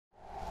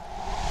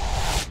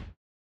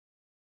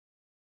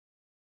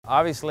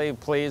Obviously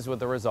pleased with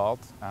the result.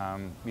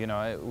 You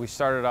know, we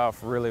started off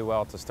really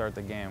well to start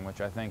the game,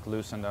 which I think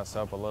loosened us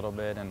up a little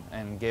bit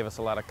and gave us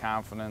a lot of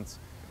confidence.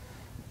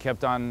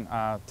 Kept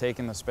on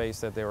taking the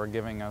space that they were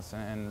giving us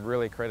and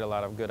really created a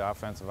lot of good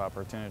offensive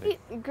opportunity.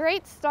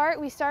 Great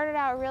start. We started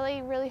out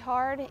really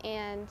hard,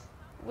 and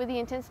with the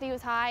intensity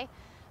was high.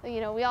 You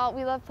know, we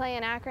love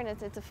playing Akron.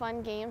 It's a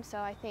fun game, so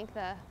I think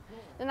the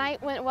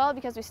night went well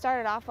because we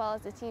started off well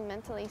as a team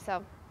mentally.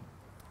 So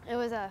it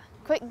was a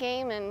quick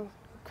game and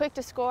quick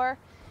to score,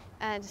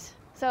 and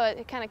so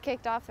it kind of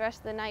kicked off the rest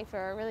of the night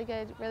for a really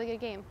good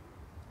game.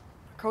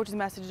 Coach's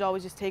message is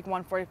always just take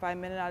 1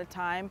 minute at a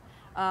time.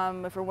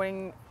 If we're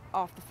winning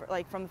off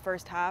from the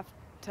first half,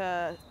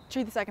 to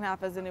treat the second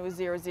half as in it was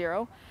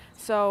 0-0.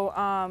 So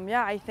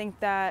yeah, I think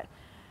that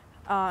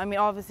I mean,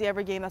 obviously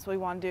every game that's what we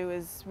want to do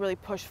is really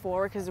push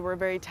forward because we're a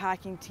very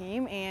attacking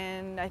team,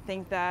 and I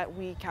think that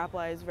we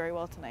capitalized very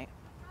well tonight.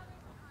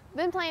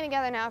 Been playing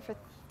together now for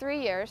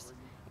 3 years,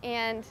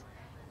 and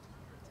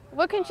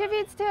what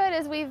contributes to it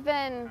is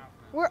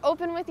we're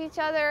open with each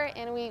other,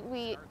 and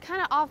we kind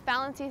of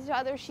off-balance each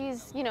other.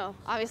 She's, you know,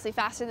 obviously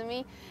faster than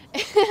me,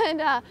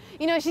 and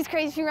you know, she's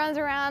crazy. She runs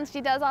around, she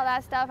does all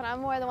that stuff, and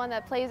I'm more the one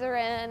that plays her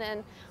in,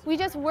 and we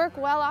just work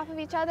well off of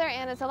each other,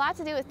 and it's a lot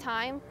to do with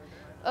time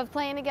of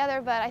playing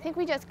together, but I think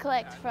we just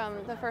clicked from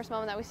the first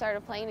moment that we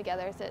started playing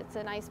together. It's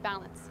a nice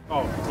balance.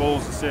 Oh,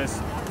 goals,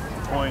 assists,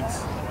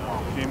 points,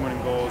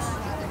 game-winning goals,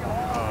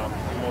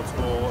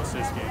 multiple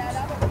assist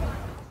games.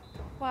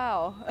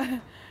 Wow.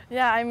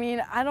 Yeah, I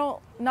mean, I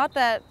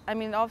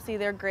mean, obviously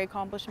they're great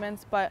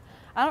accomplishments, but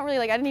I don't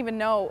really, I didn't even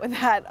know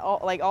that,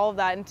 all of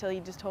that until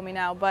you just told me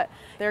now, but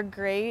they're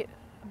great.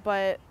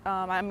 But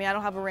I mean, I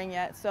don't have a ring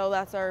yet, so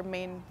that's our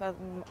main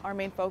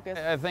focus.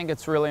 I think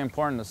it's really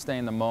important to stay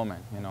in the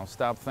moment. You know,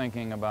 stop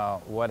thinking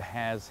about what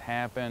has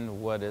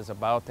happened, what is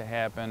about to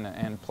happen,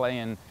 and play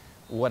in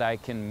what I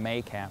can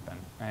make happen.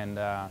 And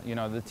you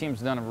know, the team's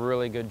done a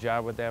really good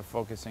job with that,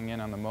 focusing in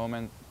on the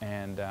moment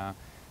and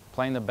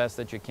playing the best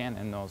that you can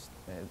in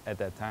at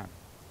that time.